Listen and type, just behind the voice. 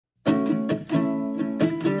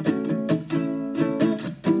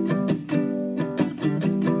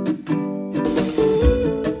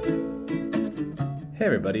Hey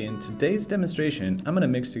everybody, in today's demonstration I'm going to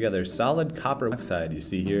mix together solid copper oxide you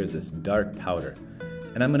see here is this dark powder.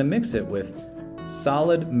 And I'm going to mix it with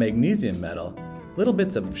solid magnesium metal, little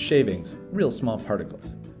bits of shavings, real small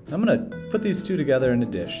particles. I'm going to put these two together in a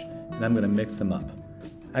dish and I'm going to mix them up.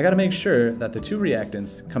 I got to make sure that the two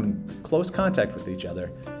reactants come in close contact with each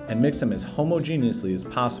other and mix them as homogeneously as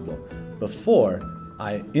possible before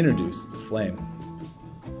I introduce the flame.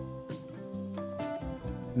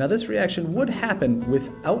 Now this reaction would happen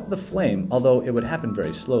without the flame, although it would happen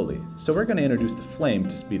very slowly. So we're going to introduce the flame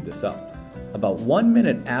to speed this up. About 1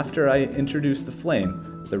 minute after I introduce the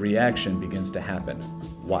flame, the reaction begins to happen.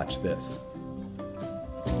 Watch this.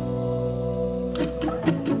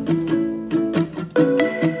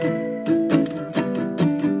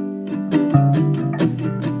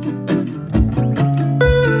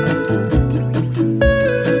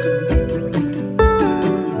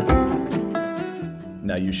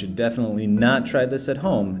 Now you should definitely not try this at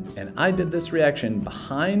home, and I did this reaction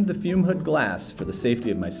behind the fume hood glass for the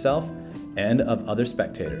safety of myself and of other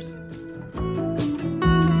spectators.